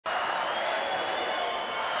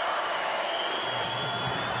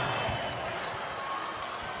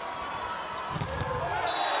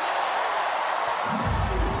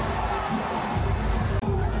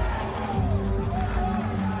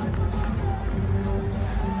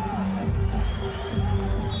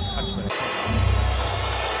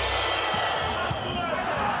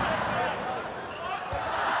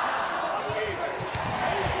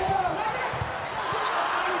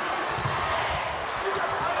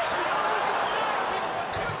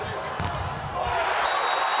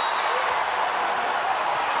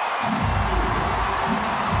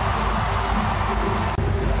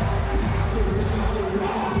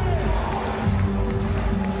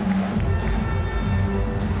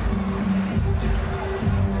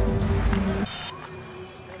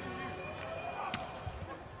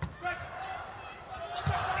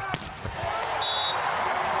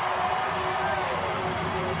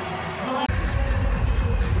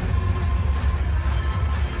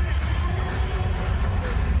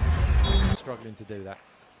struggling to do that.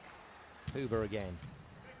 Huber again.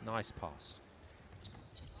 Nice pass.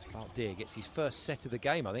 Valdir gets his first set of the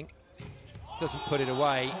game, I think. Doesn't put it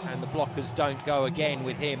away, and the blockers don't go again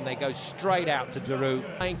with him. They go straight out to Daru,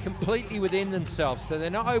 playing completely within themselves, so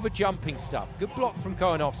they're not over-jumping stuff. Good block from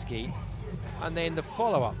Kowanowski, and then the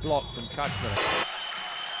follow-up block from Kaczmarek.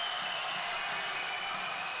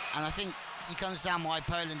 And I think you can understand why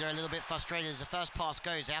Poland are a little bit frustrated as the first pass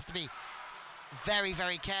goes. They have to be very,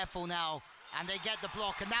 very careful now, and they get the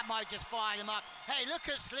block, and that might just fire them up. Hey, look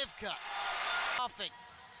at Slivka. Perfect.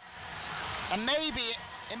 And maybe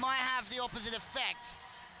it might have the opposite effect,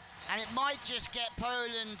 and it might just get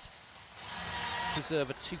Poland. Deserve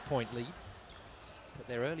a 2-point lead, but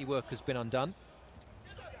their early work has been undone.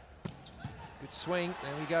 Good swing,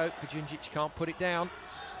 there we go. Kajundžić can't put it down.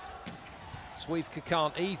 Swievka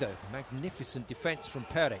can't either. Magnificent defence from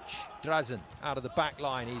Peric. Drazen out of the back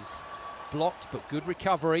line is blocked, but good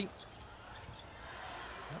recovery.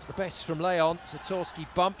 Not the best from Leon. Zatorski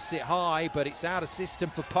bumps it high, but it's out of system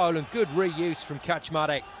for Poland. Good reuse from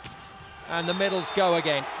Kaczmarek. And the middles go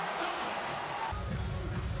again.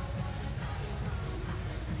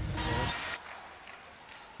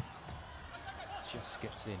 Just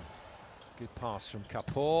gets in. Good pass from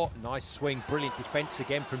Kapoor. Nice swing, brilliant defence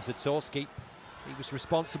again from Zatorski. He was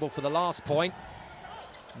responsible for the last point.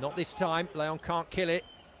 Not this time. Leon can't kill it.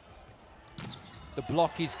 The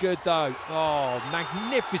block is good though. Oh,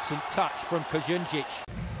 magnificent touch from Kajundžić.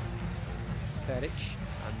 Peric,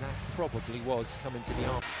 and that probably was coming to the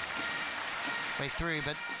arm. Way through,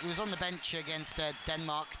 but he was on the bench against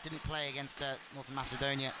Denmark, didn't play against North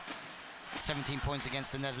Macedonia. 17 points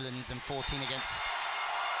against the Netherlands and 14 against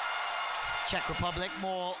Czech Republic.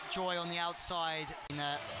 More joy on the outside.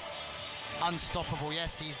 Unstoppable,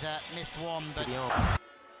 yes, he's missed one, but...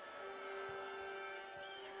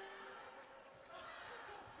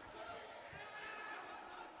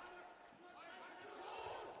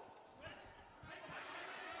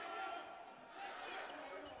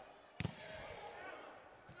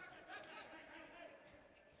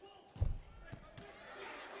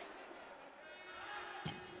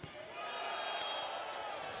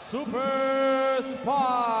 Super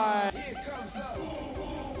Spy! Here comes up.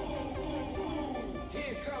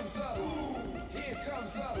 Here comes up. Here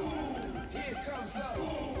comes up. Here comes up.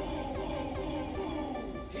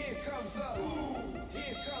 Here comes up.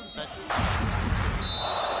 Here comes up.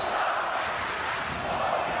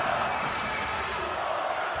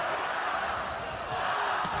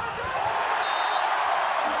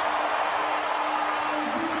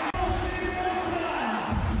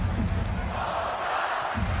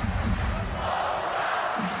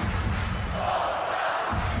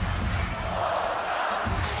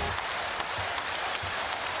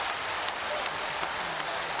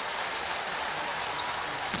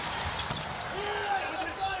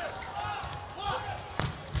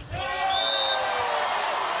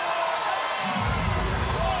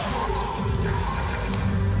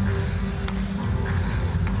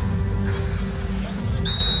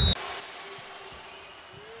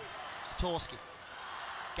 Zatorski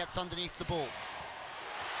gets underneath the ball,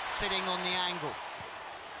 sitting on the angle.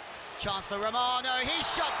 Chance for Romano, he's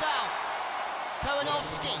shut down.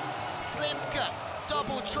 Kowanowski, Slivka,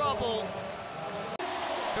 double trouble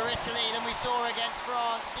for Italy than we saw against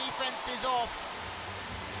France. Defense is off,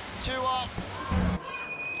 2 up.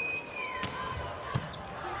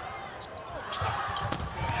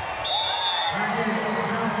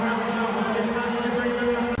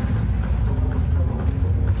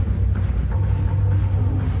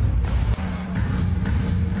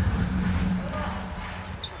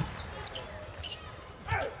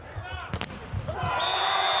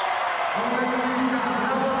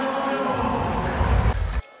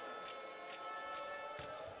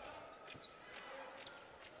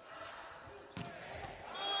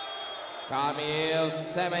 Kamil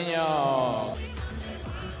Semenyo.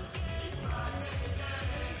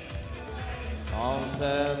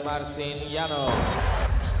 Marcin Janov.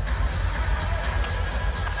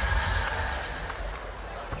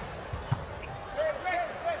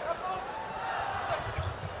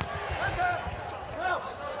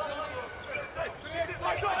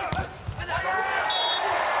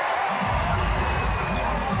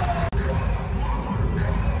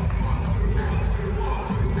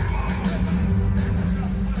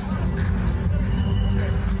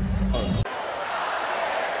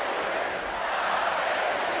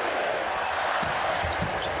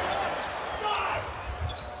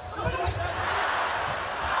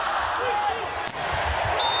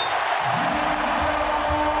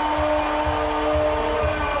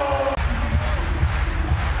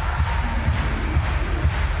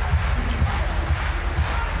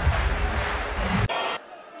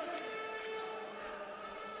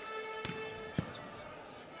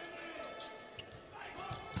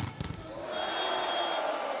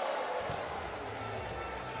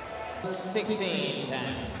 16-10.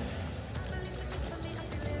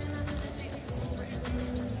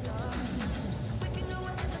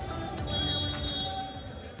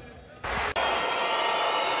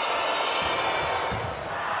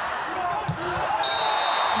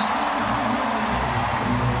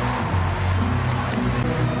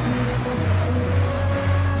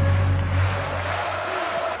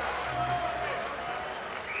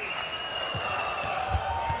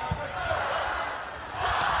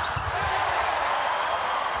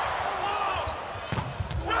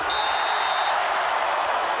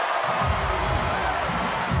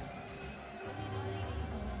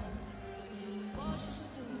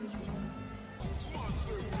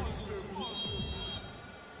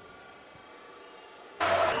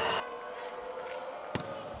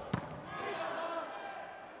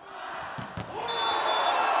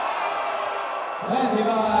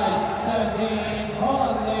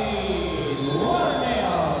 Poland lead,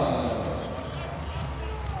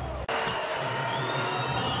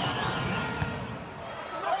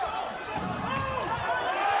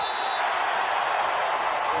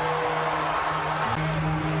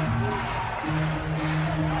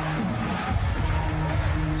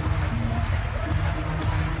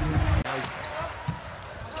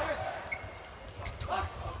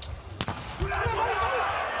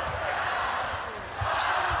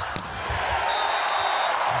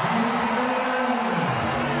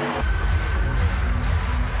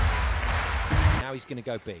 Now he's going to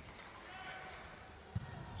go big.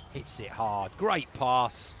 Hits it hard. Great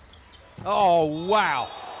pass. Oh, wow.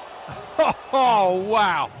 Oh,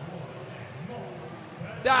 wow.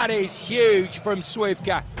 That is huge from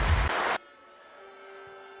Swivka.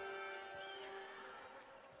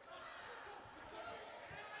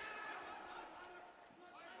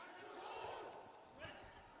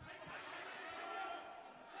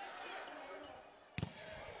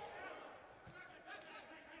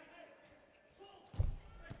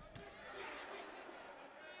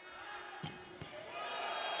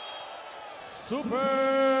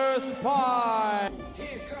 Super Spy.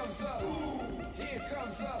 Here comes up. Here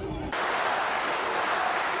comes up.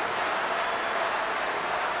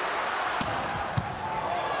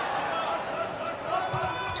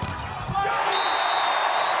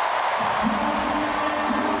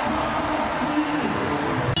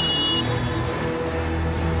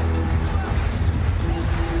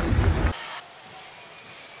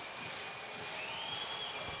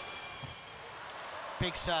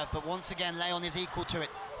 Big serve, but once again, Leon is equal to it.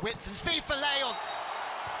 Width and speed for Leon.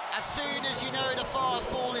 As soon as you know the fast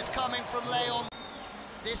ball is coming from Leon,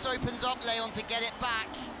 this opens up Leon to get it back,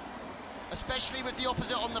 especially with the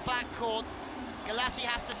opposite on the back court. Galassi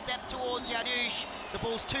has to step towards Janusz. The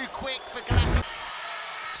ball's too quick for Galassi.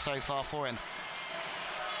 So far for him.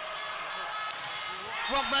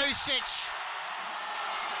 Mosic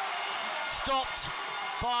stopped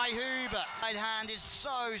by Huber. Right hand is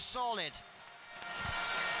so solid.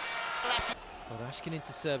 Ashkin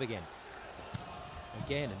to serve again.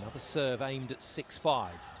 Again, another serve aimed at 6-5.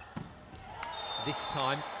 This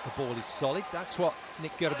time, the ball is solid. That's what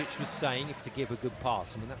Nick Gurbic was saying, if to give a good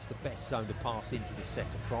pass. I mean, that's the best zone to pass into this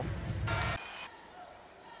setter from.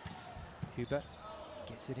 Huber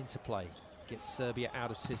gets it into play. Gets Serbia out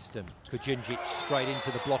of system. Kujundžić straight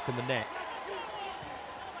into the block and the net.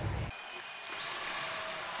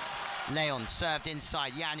 Leon served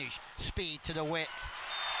inside. Janusz, speed to the width.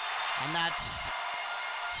 And that's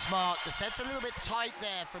smart. The set's a little bit tight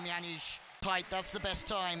there from Janusz. Tight, that's the best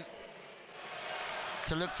time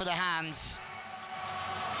to look for the hands.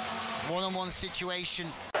 One-on-one situation.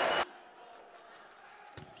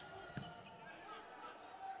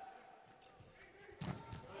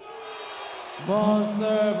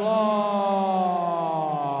 Monster Block.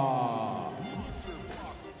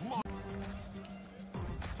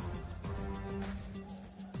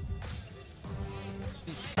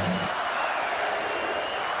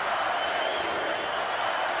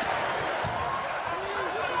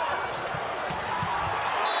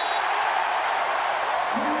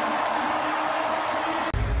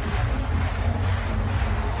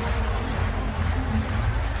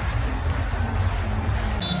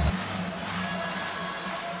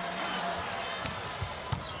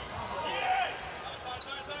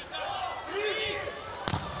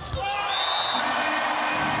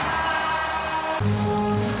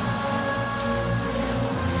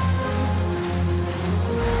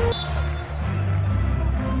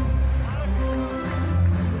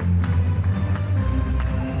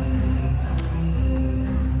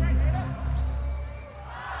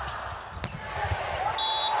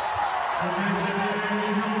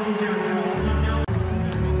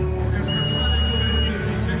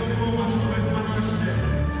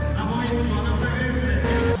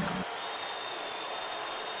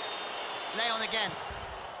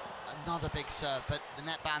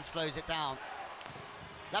 and slows it down.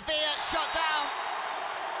 Lavia shot down.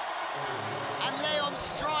 And Leon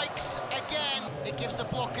strikes again. It gives the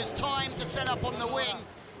blockers time to set up on the wing.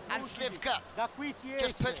 And Slivka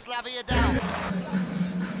just puts Lavia down.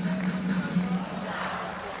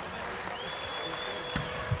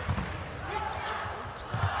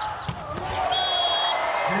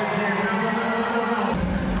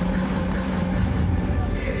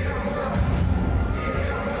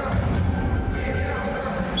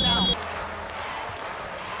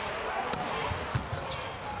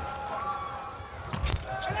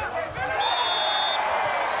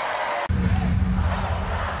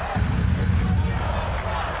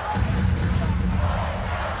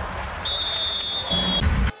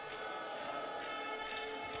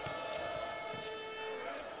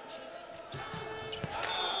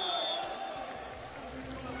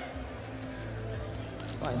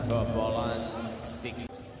 Volleyball 6.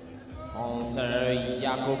 Sponsor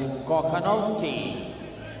Jakub Kochanowski.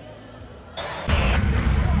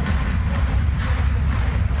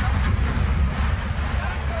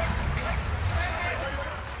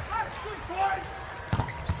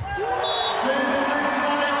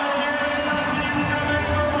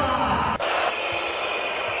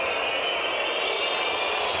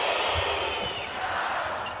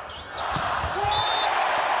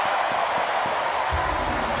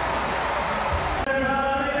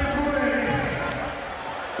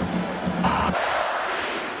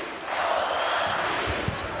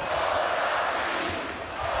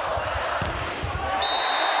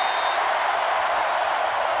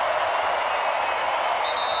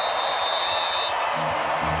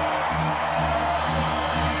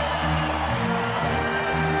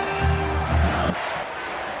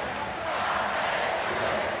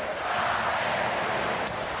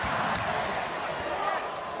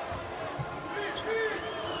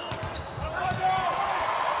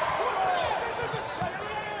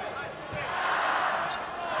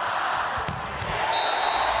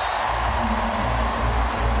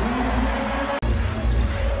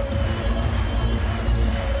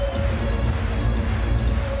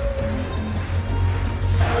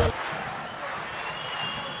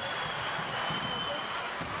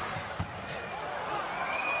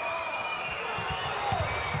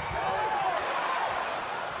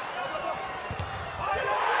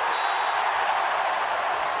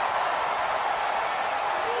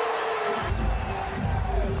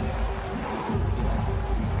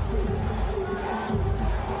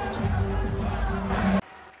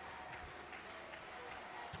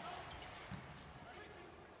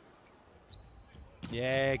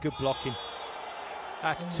 Yeah, good blocking.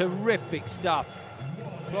 That's terrific stuff.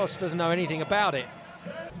 Kloss doesn't know anything about it.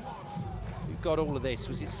 Who got all of this?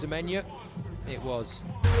 Was it Semenya? It was.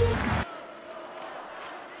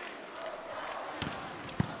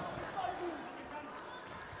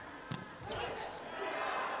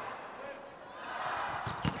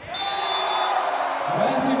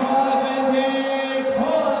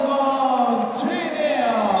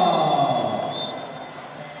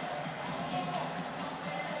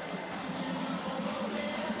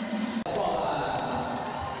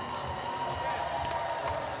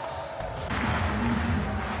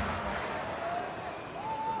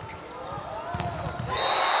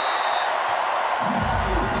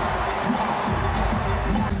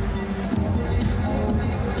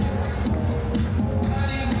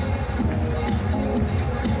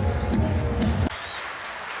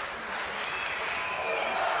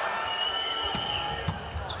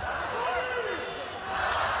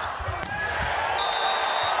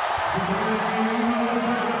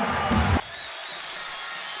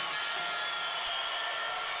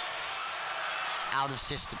 Out of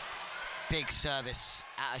system. Big service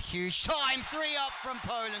at a huge time. 3 up from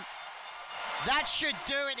Poland. That should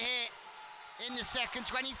do it here in the second,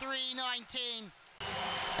 23-19.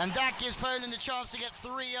 And that gives Poland a chance to get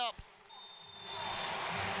 3 up.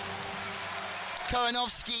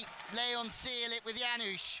 Kohanowski, Leon seal it with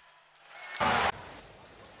Janusz.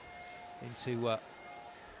 Into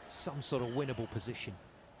some sort of winnable position.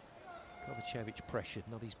 Kovacevic pressured,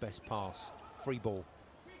 not his best pass. Free ball.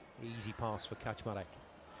 Easy pass for Kaczmarek.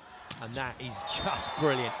 And that is just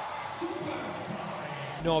brilliant.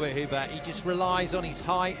 Norbert Huber, he just relies on his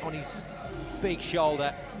height, on his big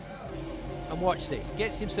shoulder. And watch this,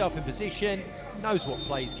 gets himself in position, knows what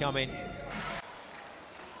play's coming.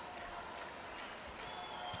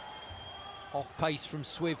 Off pace from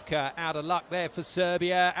Swivka, out of luck there for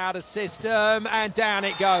Serbia, out of system, and down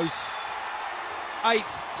it goes. 8th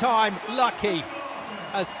time lucky,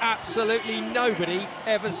 as absolutely nobody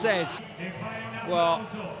ever says. Well,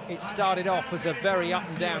 it started off as a very up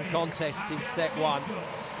and down contest in set 1.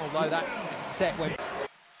 although that set went...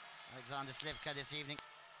 Alexander Slivka this evening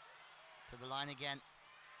to the line again,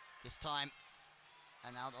 this time,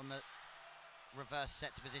 and out on the reverse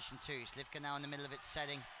set to position 2. Slivka now in the middle of its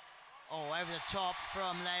setting. Oh, over the top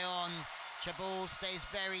from Leon. Chabul stays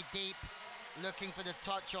very deep, looking for the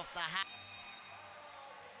touch off the hat.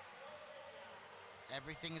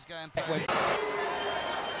 Everything is going perfect.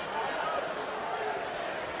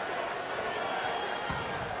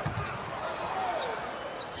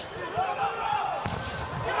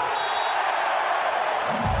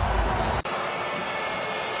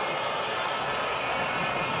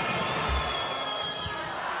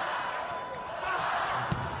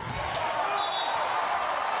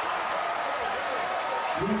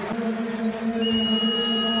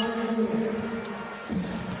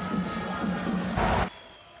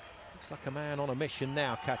 Looks like a man on a mission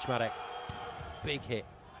now, Kaczmarek. Big hit.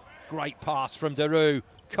 Great pass from Daru.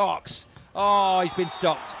 Cox. Oh, he's been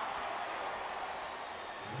stopped.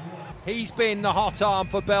 He's been the hot arm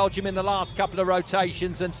for Belgium in the last couple of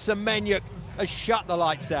rotations, and Semenyuk has shut the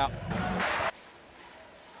lights out.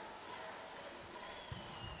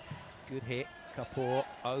 Good hit. Kapoor,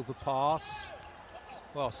 overpass.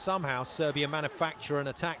 Well, somehow Serbia manufacture an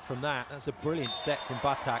attack from that. That's a brilliant set from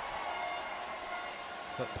Batak.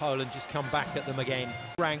 But Poland just come back at them again.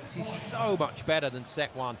 Ranks is so much better than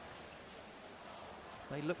set 1.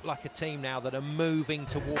 They look like a team now that are moving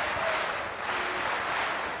towards...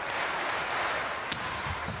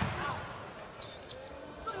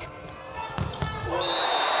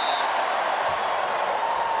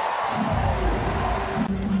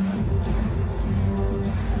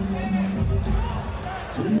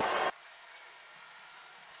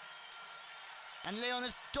 And Leon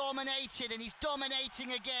has dominated, and he's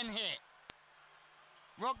dominating again here.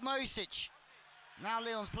 Rok Mosic. Now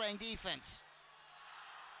Leon's playing defense.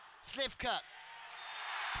 Slivka.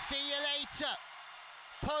 See you later.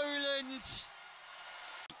 Poland.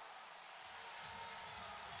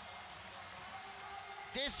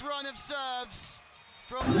 This run of serves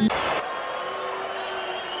from Leon.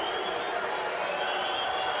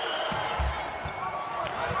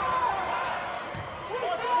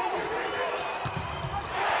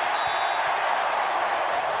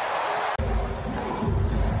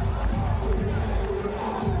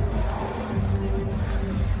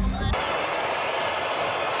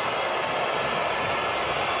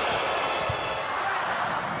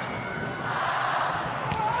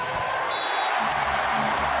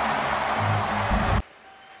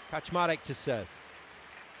 Kaczmarek to serve.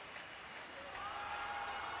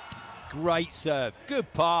 Great serve.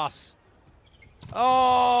 Good pass.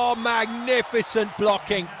 Oh, magnificent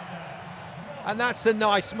blocking. And that's a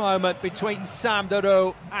nice moment between Sam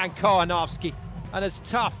Daru and Kohanovsky. And as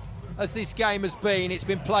tough as this game has been, it's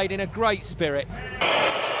been played in a great spirit.